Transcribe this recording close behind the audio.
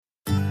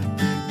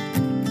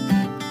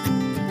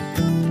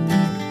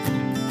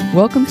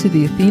Welcome to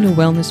the Athena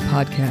Wellness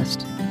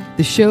Podcast,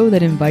 the show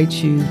that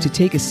invites you to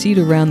take a seat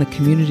around the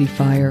community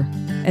fire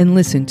and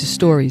listen to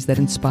stories that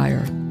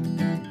inspire.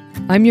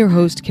 I'm your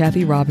host,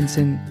 Kathy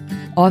Robinson,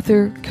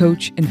 author,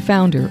 coach, and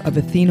founder of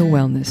Athena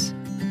Wellness,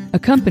 a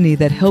company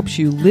that helps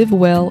you live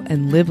well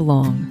and live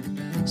long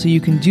so you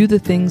can do the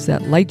things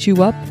that light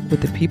you up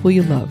with the people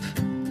you love.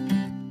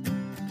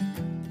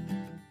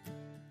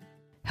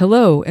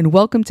 Hello, and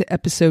welcome to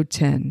episode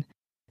 10.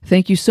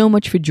 Thank you so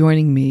much for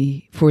joining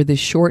me for this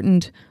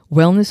shortened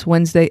Wellness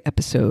Wednesday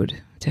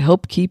episode to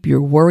help keep your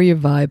warrior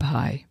vibe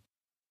high.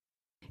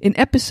 In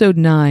episode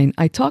 9,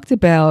 I talked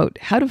about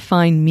how to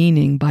find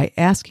meaning by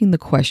asking the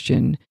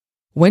question,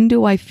 when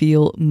do I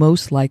feel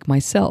most like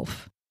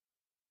myself?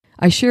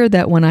 I shared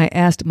that when I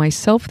asked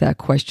myself that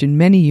question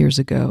many years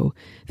ago,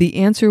 the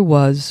answer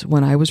was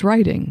when I was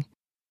writing.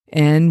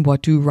 And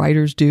what do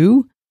writers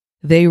do?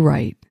 They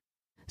write.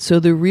 So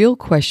the real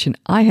question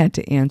I had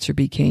to answer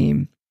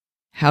became,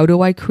 how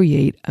do I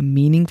create a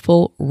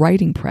meaningful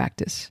writing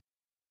practice?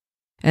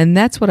 And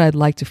that's what I'd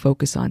like to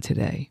focus on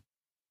today.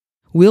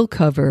 We'll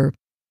cover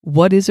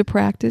what is a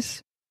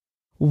practice,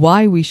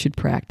 why we should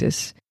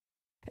practice,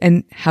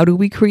 and how do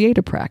we create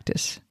a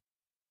practice.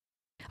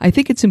 I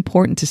think it's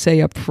important to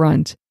say up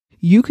front,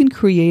 you can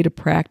create a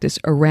practice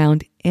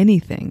around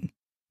anything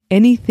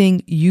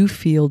you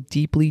feel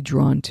deeply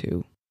drawn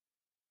to.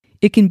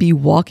 It can be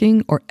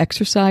walking or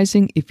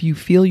exercising if you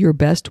feel your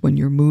best when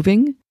you're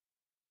moving,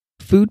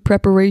 food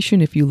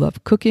preparation if you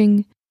love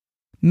cooking,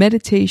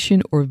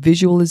 meditation or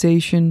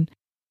visualization,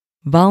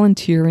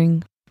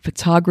 volunteering,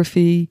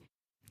 photography.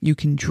 You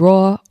can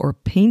draw or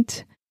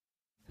paint.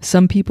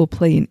 Some people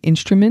play an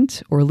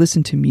instrument or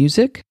listen to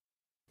music.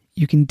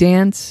 You can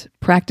dance,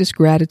 practice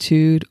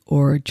gratitude,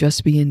 or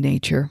just be in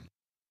nature.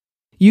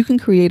 You can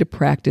create a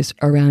practice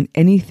around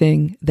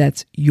anything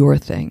that's your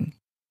thing.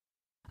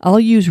 I'll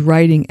use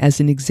writing as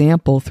an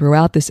example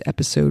throughout this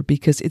episode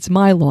because it's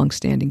my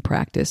long-standing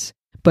practice,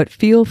 but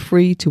feel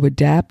free to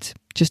adapt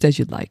just as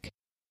you'd like.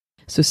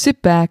 So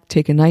sit back,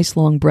 take a nice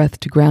long breath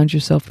to ground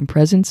yourself in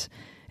presence,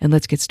 and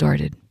let's get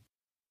started.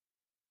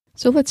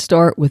 So let's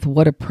start with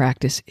what a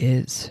practice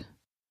is.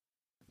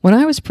 When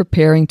I was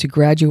preparing to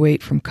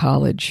graduate from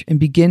college and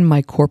begin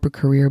my corporate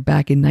career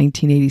back in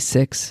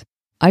 1986,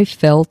 I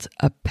felt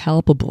a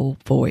palpable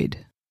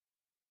void.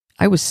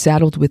 I was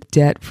saddled with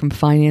debt from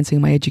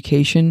financing my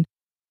education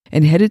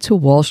and headed to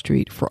Wall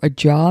Street for a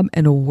job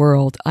and a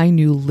world I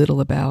knew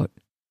little about.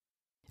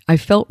 I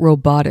felt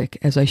robotic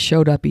as I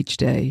showed up each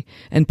day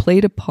and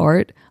played a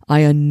part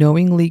I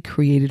unknowingly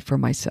created for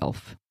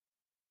myself.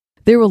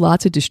 There were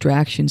lots of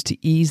distractions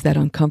to ease that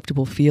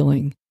uncomfortable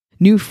feeling.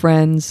 New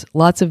friends,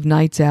 lots of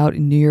nights out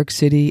in New York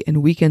City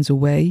and weekends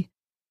away.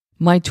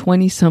 My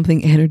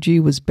 20-something energy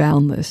was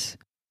boundless.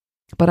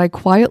 But I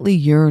quietly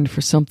yearned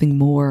for something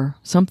more,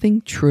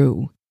 something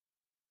true.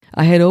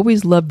 I had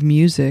always loved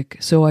music,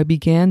 so I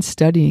began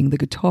studying the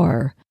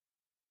guitar.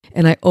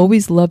 And I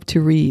always loved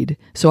to read,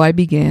 so I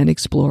began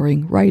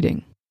exploring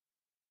writing.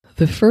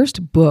 The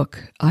first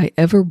book I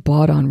ever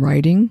bought on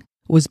writing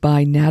was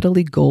by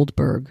Natalie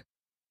Goldberg.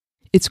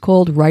 It's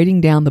called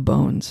Writing Down the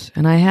Bones,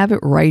 and I have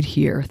it right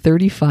here,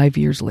 35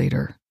 years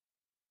later.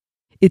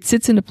 It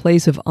sits in a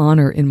place of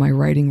honor in my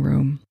writing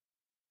room.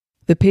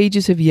 The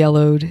pages have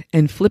yellowed,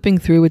 and flipping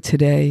through it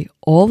today,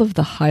 all of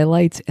the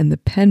highlights and the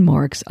pen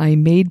marks I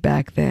made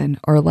back then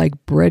are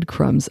like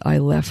breadcrumbs I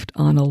left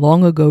on a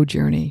long ago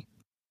journey.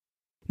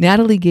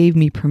 Natalie gave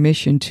me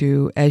permission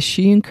to, as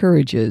she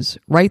encourages,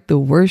 write the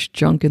worst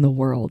junk in the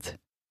world.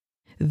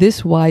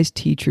 This wise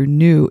teacher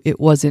knew it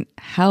wasn't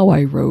how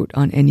I wrote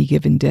on any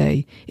given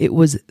day, it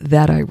was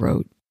that I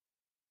wrote.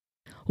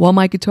 While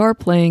my guitar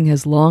playing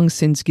has long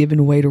since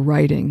given way to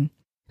writing,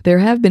 there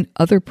have been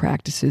other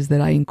practices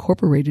that I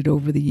incorporated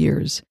over the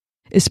years,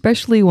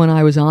 especially when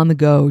I was on the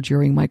go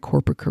during my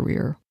corporate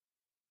career.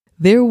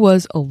 There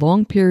was a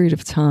long period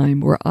of time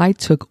where I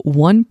took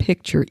one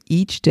picture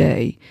each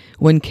day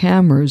when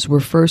cameras were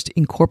first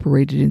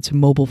incorporated into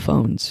mobile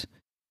phones.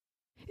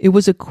 It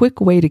was a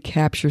quick way to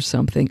capture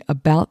something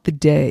about the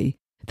day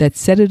that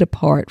set it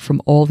apart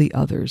from all the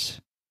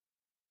others.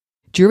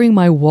 During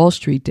my Wall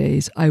Street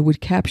days, I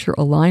would capture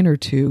a line or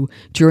two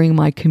during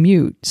my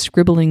commute,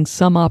 scribbling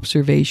some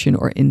observation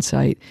or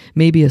insight,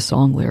 maybe a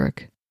song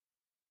lyric.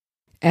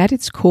 At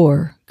its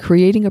core,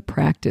 creating a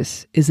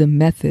practice is a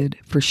method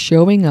for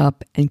showing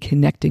up and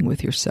connecting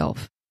with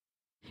yourself.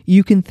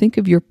 You can think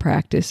of your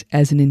practice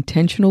as an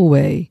intentional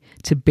way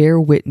to bear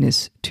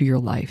witness to your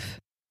life.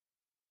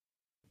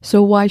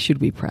 So why should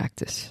we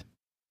practice?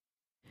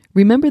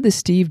 Remember the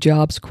Steve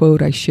Jobs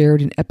quote I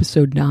shared in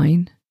episode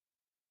 9?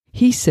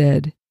 He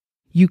said,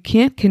 "You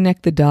can't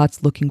connect the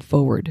dots looking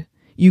forward.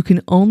 You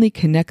can only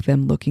connect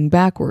them looking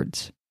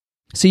backwards.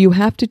 So you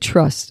have to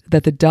trust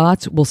that the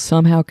dots will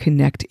somehow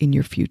connect in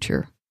your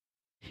future.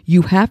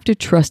 You have to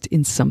trust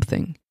in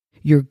something,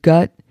 your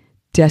gut,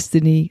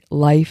 destiny,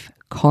 life,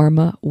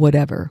 karma,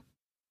 whatever.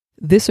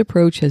 This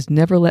approach has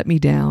never let me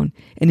down,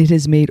 and it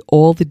has made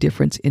all the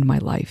difference in my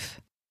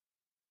life."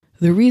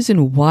 The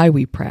reason why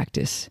we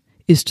practice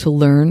is to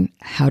learn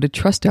how to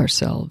trust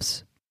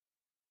ourselves.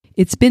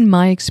 It's been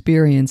my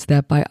experience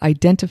that by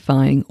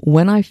identifying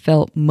when I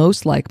felt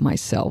most like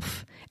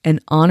myself and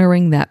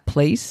honoring that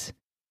place,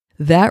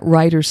 that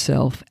writer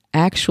self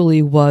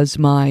actually was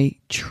my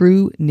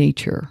true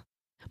nature,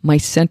 my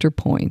center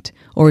point,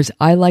 or as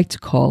I like to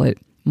call it,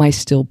 my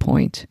still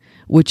point,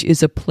 which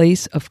is a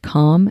place of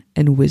calm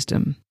and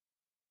wisdom.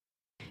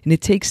 And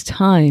it takes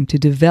time to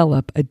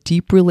develop a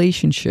deep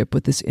relationship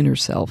with this inner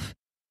self,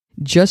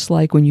 just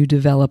like when you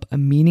develop a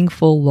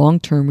meaningful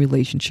long-term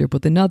relationship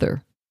with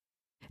another.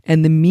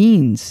 And the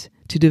means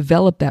to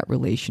develop that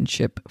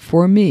relationship,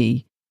 for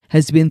me,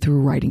 has been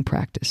through writing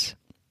practice.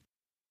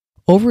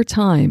 Over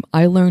time,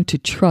 I learned to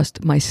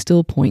trust my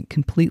still point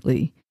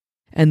completely,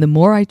 and the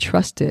more I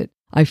trust it,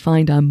 I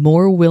find I'm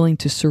more willing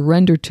to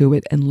surrender to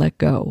it and let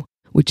go,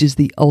 which is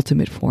the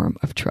ultimate form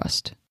of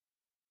trust.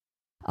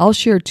 I'll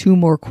share 2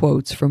 more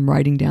quotes from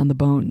Writing Down the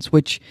Bones,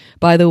 which,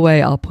 by the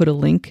way, I'll put a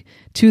link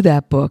to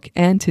that book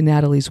and to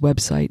Natalie's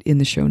website in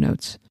the show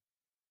notes.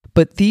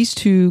 But these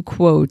 2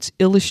 quotes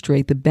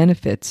illustrate the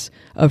benefits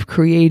of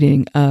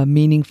creating a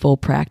meaningful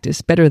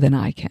practice better than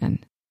I can.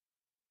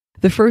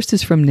 The first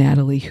is from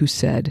Natalie, who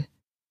said,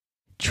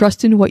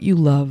 "Trust in what you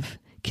love,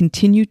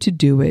 continue to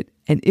do it,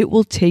 and it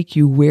will take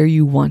you where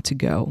you want to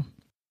go."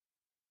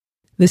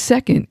 The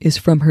second is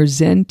from her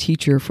Zen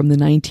teacher from the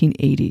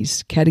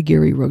 1980s,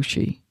 Katagiri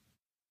Roshi.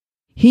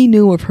 He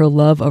knew of her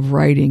love of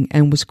writing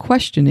and was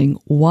questioning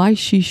why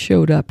she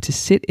showed up to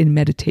sit in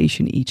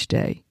meditation each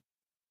day.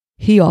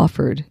 He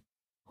offered,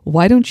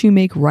 "Why don't you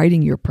make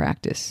writing your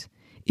practice?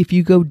 If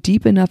you go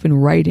deep enough in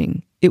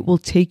writing, it will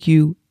take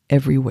you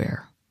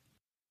everywhere."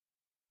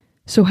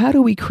 So how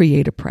do we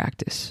create a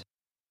practice?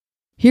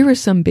 Here are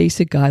some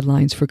basic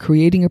guidelines for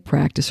creating a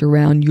practice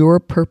around your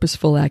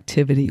purposeful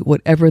activity,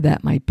 whatever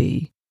that might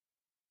be.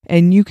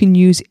 And you can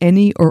use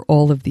any or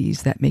all of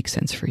these that make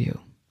sense for you.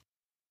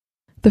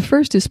 The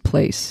first is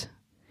place.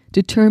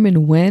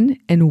 Determine when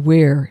and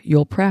where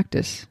you'll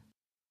practice.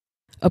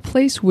 A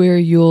place where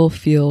you'll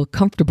feel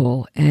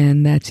comfortable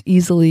and that's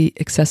easily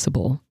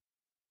accessible.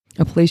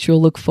 A place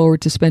you'll look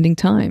forward to spending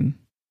time.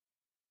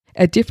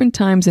 At different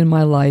times in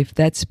my life,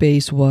 that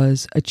space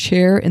was a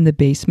chair in the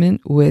basement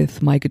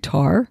with my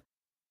guitar,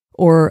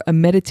 or a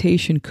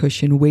meditation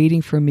cushion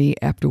waiting for me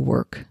after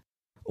work,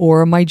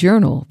 or my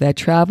journal that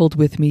traveled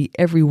with me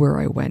everywhere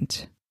I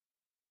went.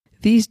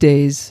 These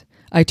days,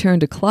 I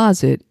turned a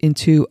closet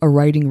into a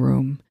writing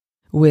room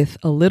with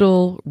a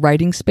little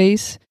writing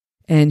space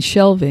and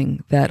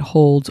shelving that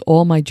holds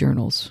all my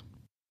journals.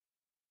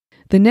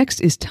 The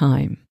next is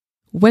time.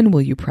 When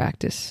will you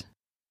practice?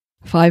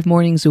 5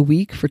 mornings a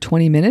week for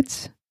 20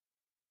 minutes?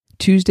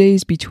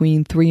 Tuesdays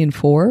between 3 and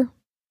 4?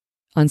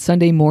 On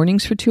Sunday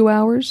mornings for 2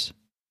 hours?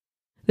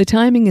 The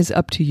timing is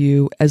up to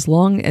you as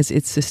long as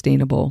it's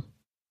sustainable.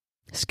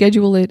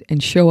 Schedule it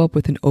and show up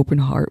with an open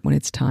heart when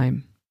it's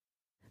time.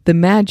 The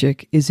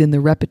magic is in the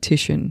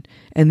repetition,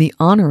 and the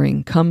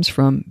honoring comes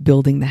from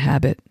building the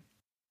habit.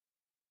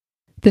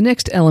 The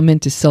next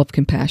element is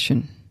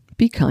self-compassion.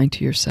 Be kind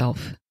to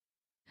yourself.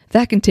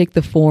 That can take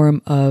the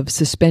form of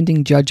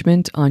suspending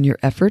judgment on your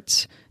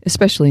efforts,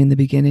 especially in the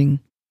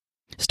beginning,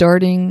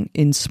 starting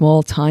in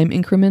small time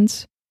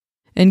increments,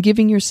 and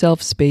giving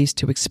yourself space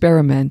to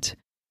experiment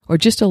or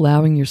just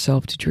allowing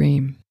yourself to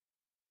dream.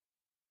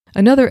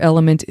 Another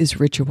element is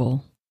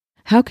ritual.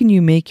 How can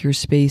you make your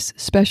space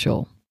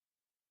special?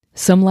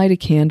 Some light a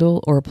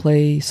candle or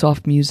play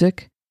soft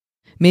music.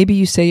 Maybe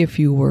you say a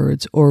few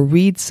words or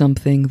read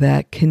something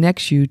that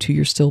connects you to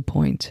your still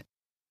point.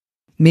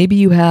 Maybe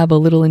you have a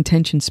little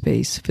intention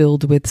space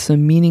filled with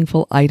some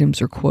meaningful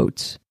items or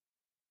quotes.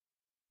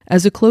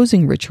 As a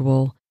closing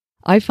ritual,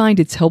 I find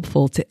it's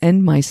helpful to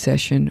end my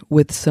session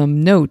with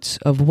some notes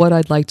of what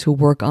I'd like to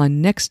work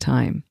on next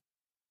time.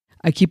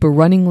 I keep a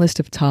running list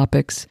of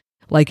topics,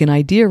 like an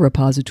idea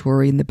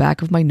repository in the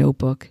back of my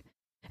notebook,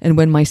 and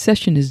when my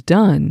session is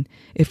done,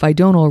 if I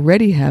don't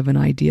already have an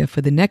idea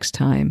for the next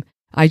time,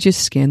 I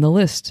just scan the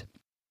list.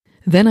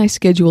 Then I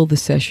schedule the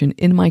session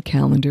in my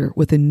calendar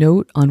with a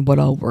note on what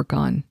I'll work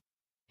on.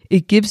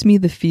 It gives me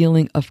the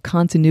feeling of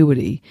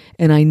continuity,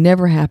 and I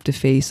never have to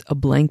face a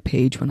blank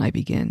page when I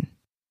begin.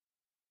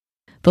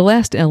 The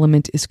last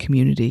element is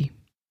community.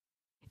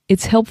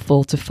 It's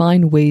helpful to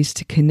find ways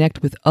to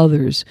connect with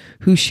others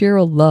who share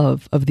a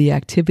love of the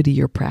activity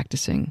you're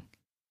practicing.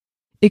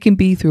 It can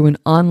be through an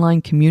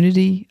online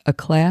community, a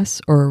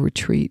class, or a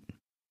retreat.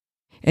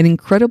 An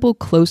incredible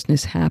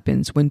closeness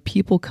happens when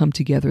people come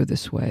together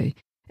this way,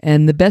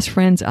 and the best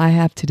friends I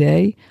have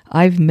today,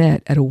 I've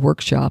met at a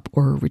workshop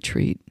or a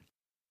retreat.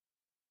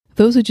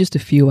 Those are just a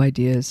few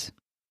ideas.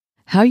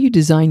 How you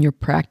design your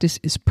practice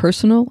is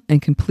personal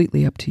and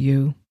completely up to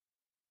you.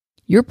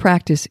 Your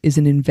practice is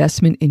an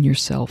investment in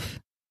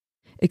yourself.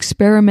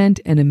 Experiment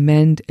and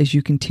amend as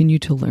you continue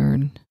to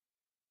learn.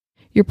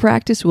 Your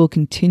practice will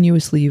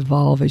continuously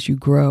evolve as you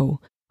grow,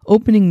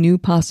 opening new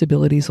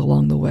possibilities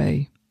along the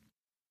way.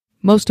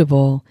 Most of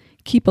all,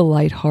 keep a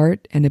light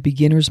heart and a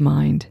beginner's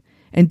mind,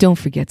 and don't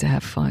forget to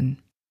have fun.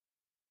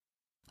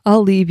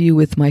 I'll leave you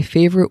with my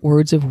favorite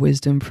words of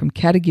wisdom from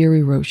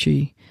Katagiri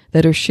Roshi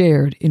that are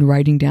shared in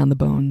Writing Down the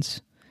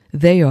Bones.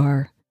 They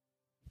are,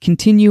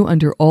 continue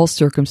under all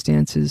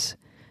circumstances,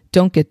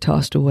 don't get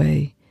tossed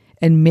away,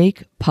 and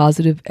make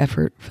positive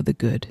effort for the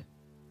good.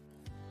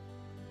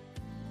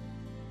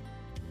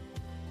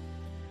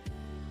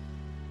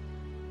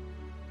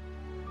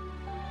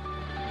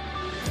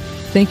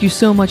 Thank you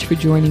so much for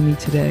joining me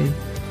today.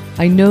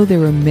 I know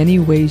there are many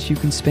ways you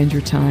can spend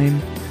your time.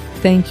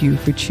 Thank you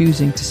for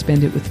choosing to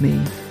spend it with me.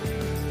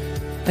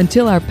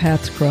 Until our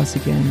paths cross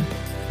again,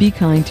 be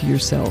kind to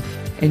yourself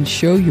and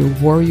show your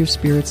warrior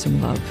spirit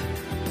some love.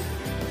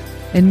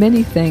 And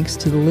many thanks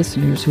to the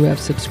listeners who have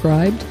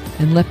subscribed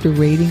and left a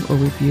rating or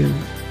review.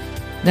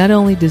 Not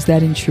only does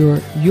that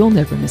ensure you'll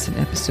never miss an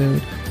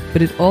episode,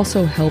 but it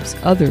also helps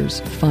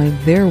others find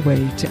their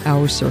way to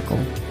our circle.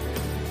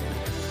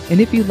 And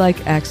if you'd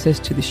like access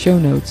to the show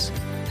notes,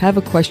 have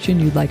a question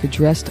you'd like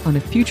addressed on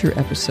a future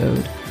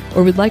episode,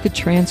 or would like a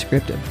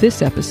transcript of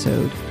this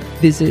episode,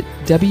 visit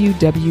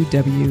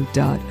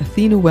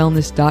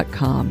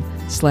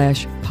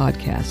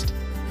www.athenawellness.com/podcast.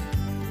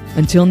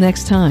 Until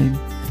next time,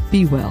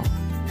 be well.